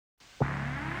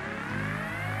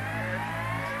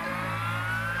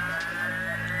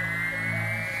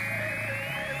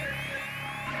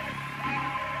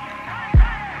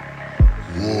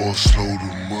Boy, slow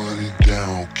the money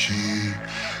down, kid.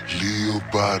 Live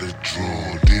by the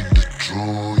drum, then the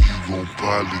drum you gon'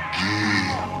 probably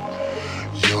get.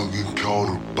 Youngin' caught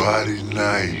a body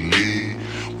nightly,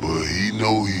 but he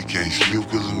know he can't slip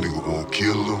cause a nigga won't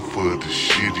kill him for the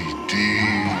shit he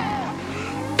did.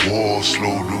 Boy,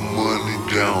 slow the money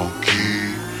down,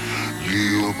 kid.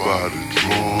 Live by the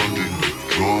drum, then the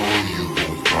drum you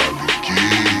gon' probably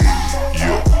get.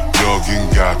 Yeah,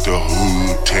 youngin' got the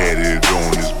hood tatted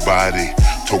on his body.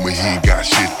 Told me he ain't got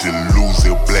shit to lose,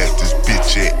 he'll blast this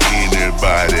bitch at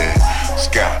anybody.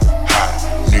 Sky high,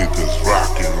 niggas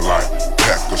rockin' like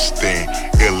Pakistan.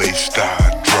 LA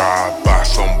style drive by,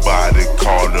 somebody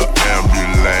call the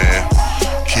ambulance.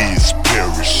 Kids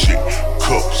perish shit,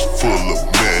 cups full of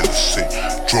medicine,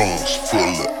 drums full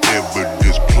of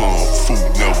evidence, plum food,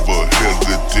 never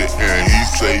hesitant. And he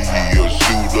say he a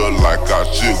shooter, like I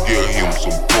should give him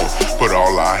some points. But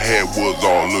all I had was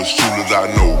all the shooters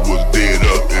I know was dead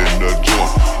up in the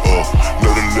joint.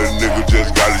 Another little nigga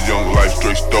just got his young life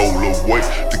straight stole away.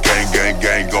 The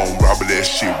gang gon' rob it, that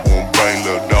shit won't bang.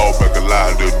 Little dog back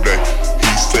alive today.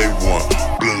 He say one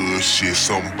blood shit,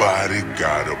 somebody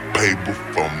gotta pay. But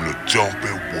from the jump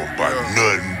it won't buy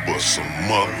nothing but some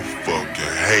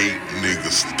motherfucking hate.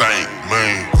 Niggas stink,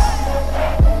 man.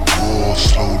 Boy,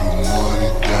 slow the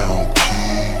money down,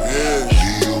 kid.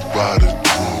 Live by the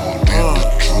drum, then the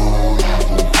drum you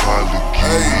gon' probably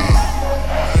get.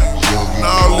 And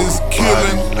all this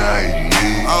killing,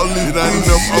 all this, it ain't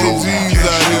enough OGs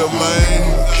out here,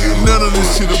 man. None of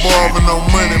this shit involving no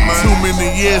money, man. Too many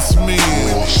yes men,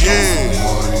 yeah.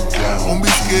 Don't be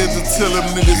scared to tell them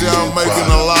niggas y'all making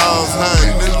the laws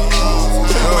hang, nigga.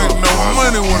 They make no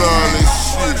money with all this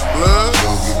shit, blood.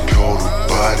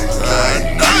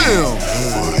 Damn.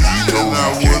 And I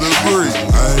would agree.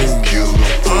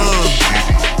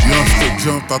 Youngster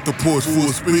jumped out the porch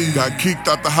full speed. Got kicked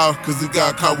out the house cause he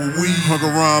got caught with weed. Hung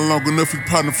around long enough, he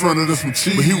popped in front of us some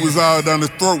cheese. But he was all down his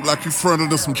throat like he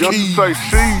fronted us some keys.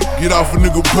 Get off a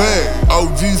nigga bag.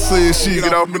 OG said shit,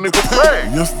 get off a nigga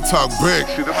bag. Youngster talk back.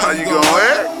 Shit, that's how you gon'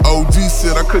 act. OG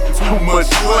said I cut you too much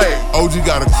slack. OG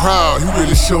got a crowd, he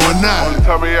really showing out. Only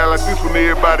time he act like this when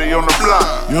everybody on the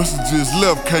block. Youngster just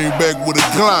left, came back with a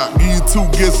Glock. You two,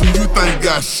 guess who you think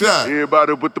got shot?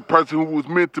 Everybody but the person who was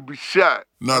meant to be shot.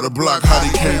 Now the block how he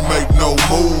can't make no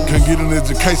move. Can't get an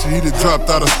education, he done dropped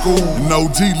out of school. And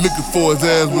OG looking for his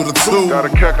ass with a tool. Gotta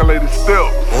calculate his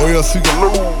steps, or else he gon'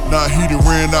 lose. Now he done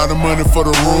ran out of money for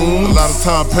the room. A lot of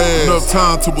time passed, enough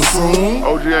time to assume.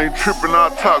 OG ain't tripping, I'll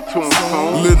talk to him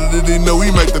soon. Little did he know he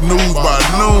make the news by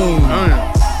noon.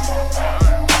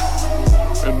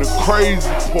 And the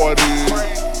crazy part is,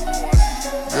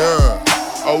 yeah,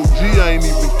 OG ain't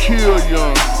even killed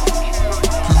Young.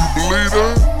 Can you believe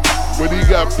that? But he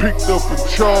got picked up and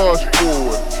charged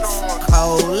for it.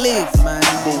 Holy, man.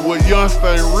 But what Youngster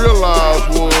ain't realized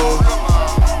was,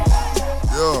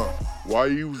 while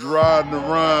he was riding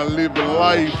around living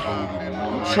life,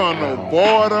 trying to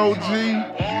avoid OG,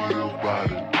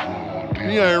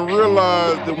 he ain't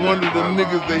realized that one of the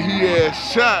niggas that he had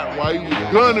shot while he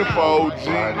was gunning for OG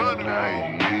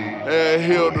had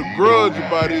held a grudge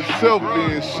about himself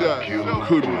being shot.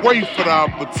 Couldn't wait for the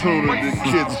opportunity to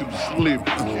catch him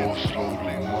slipping.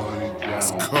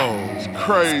 It's cold. It's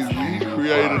crazy. He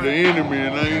created an enemy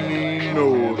and I ain't even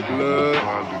know it, blood.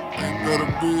 Ain't that a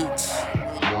bitch?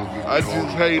 I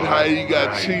just hate how he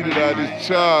got cheated out of his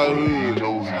childhood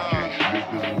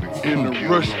in the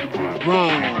rush to be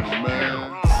grown, man.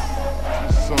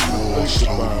 It's something to think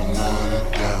about, man.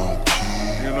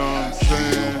 You know what I'm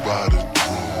saying?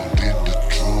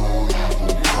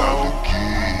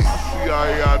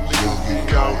 Y'all niggas be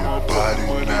out motherfucking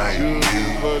money,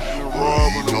 jugging, hustling,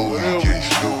 robbing, or whatever you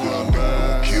doing,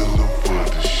 man.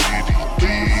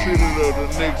 Consider the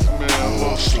next man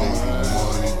hustling, man.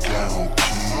 You know what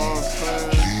I'm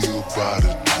saying?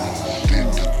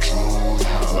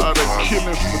 A lot of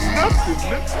killing for nothing,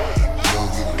 nigga.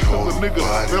 Cause a nigga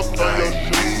stepped on your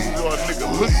shoes or a nigga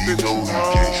looked at you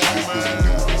wrong.